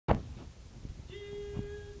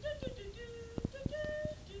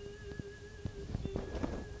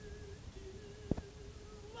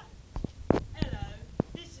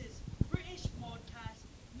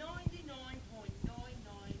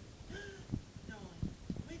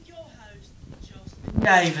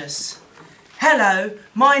Davis. Hello,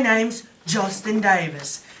 my name's Justin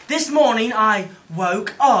Davis. This morning I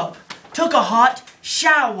woke up, took a hot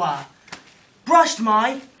shower, brushed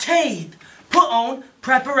my teeth, put on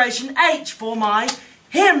preparation H for my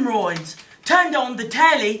hemorrhoids, turned on the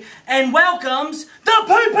telly, and welcomes the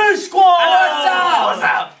PooPoo Squad! Hello. What's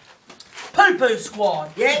up? PooPoo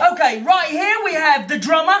Squad. Yeah. Okay, right here we have the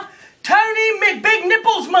drummer, Tony McBig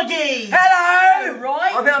Nipples McGee. Hello!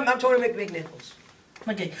 Right? I'm Tony McBig Nipples.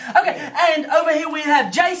 McGee. Okay, and over here we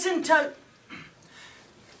have Jason Toto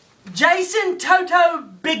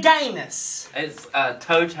Big Anus. It's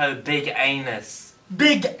Toto Big Anus.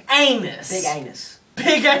 Big Anus. Big anus.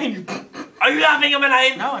 Big Anus. Are you laughing at my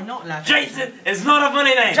name? No, I'm not laughing. Jason is not a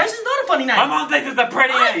funny name. Jason's not a funny name. My mom thinks it's a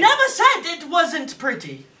pretty I name. never said it wasn't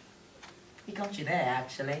pretty. He got you there,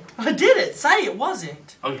 actually. I did it. Say it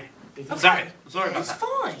wasn't. Okay. Sorry about It's that.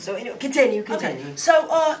 fine. So anyway, continue. Okay. So,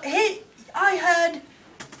 I heard.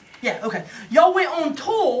 Yeah. Okay. Y'all went on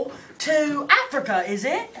tour to Africa, is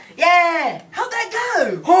it? Yeah! How'd that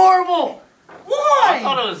go? Horrible! Why?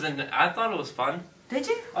 I thought it was fun. Did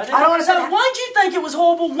you? I don't want to So say why'd you think it was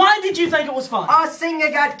horrible? Why did you think it was fun? our singer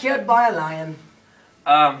got killed by a lion.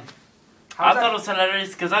 I How's thought it was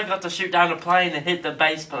hilarious because I got to shoot down a plane and hit the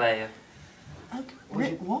bass player.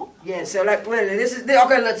 Okay. What? Yeah, so like, literally,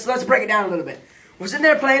 okay, let's break it down a little bit. We're sitting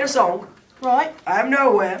there playing a song, Right. out of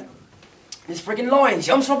nowhere, this freaking lion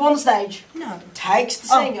jumps up on the stage, No. takes the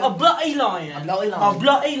singer. A bloody lion. A bloody lion. A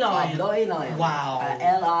bloody lion. A bloody lion. Wow.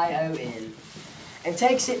 Lion. And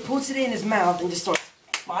takes it, puts it in his mouth, and just starts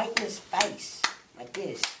biting his face. Like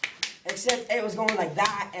this. Except it was going like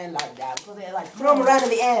that and like that. Because they like throw him around in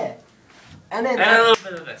the air. And then. And a little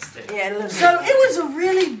bit of this too. Yeah, a little bit. So it was a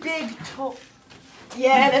really big talk.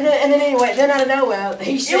 Yeah, and then anyway, then out of nowhere,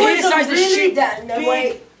 he was decides a to really shoot that. No, big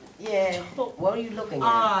wait. Yeah. What are you looking at?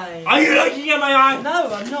 Are you looking at my eye?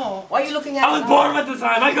 No, I'm not. Why are you looking at I was born with this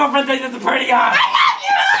eye. My girlfriend thinks it's a pretty eye.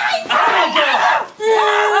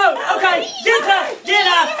 Oh, okay. Get her. Get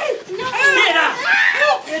her. Get her.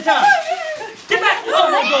 Get her. Get back. Oh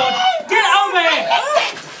my God. Get over here.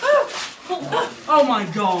 Oh my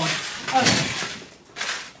God.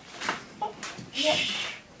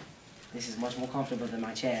 This is much more comfortable than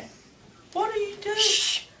my chair. What are you doing?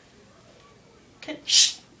 Shh.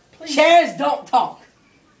 Shh. Please. Chairs don't talk.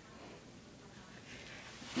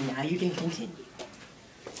 Now you can continue.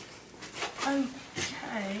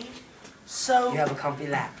 Okay. So, You have a comfy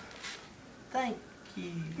lap. thank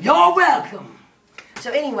you. You're welcome.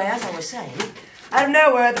 So anyway, as I was saying, out of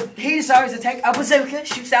nowhere, he decides to take a bazooka,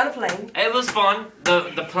 shoots down a plane, It was fun.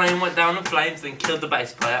 The plane went down in flames and killed the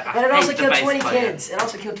bass player. and it also hate the killed bass 20 player. kids. It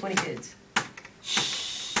also killed 20 kids.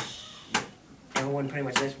 Everyone pretty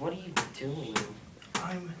much says, "What are you doing?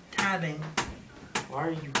 I'm tabbing. Why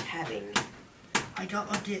are you tabbing? I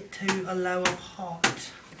gotta get to a lower part.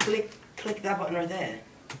 Click that button right there."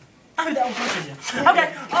 Oh, that was much easier.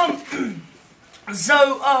 Okay,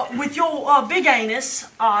 so, with your, big anus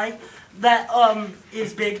eye, that,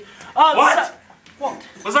 is big, What? So, what?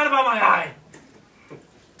 What's that about my eye?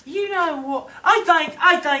 You know what?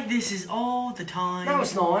 I think this is all the time. No,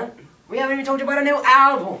 it's not. We haven't even talked about a new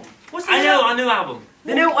album. What's the I know, a new album.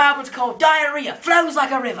 The new album's called Diarrhea, Flows Like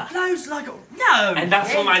a River. Flows like a... No! And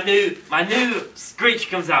that's when my new screech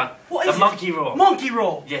comes out. What the is it? monkey roar. Monkey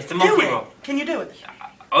roar. Yes, the monkey do it. roar. Can you do it?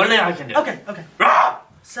 Only I can do it. Okay, okay. Rah!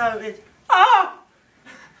 So it's... Ah!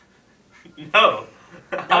 No.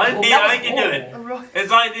 Only I can do it. Right. It's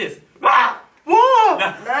like this. Rah! Whoa!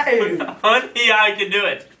 No. Only I can do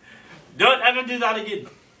it. Don't ever do that again.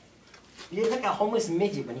 You look like a homeless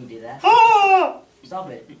midget when you do that. Ah! Stop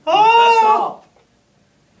it. Ah! Stop.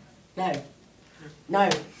 No. No.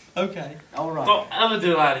 Okay. Alright. Don't ever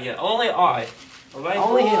do that again. Only I. Okay?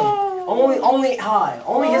 Only him. Only high.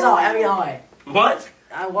 Only his eye. I mean high. What?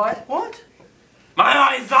 What? What? My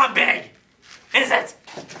eye's not big. Is it?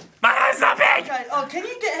 My eye's not big. Okay, oh, can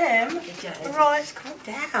you get him? Right. Calm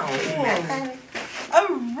down.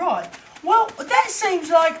 Oh, right. Well, that seems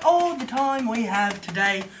like all the time we have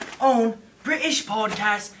today on British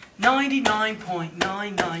Podcast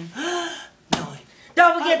 99.999.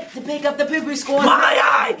 Don't forget to pick up the PooPoo Squad. My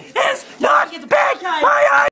eye is not big. My eye.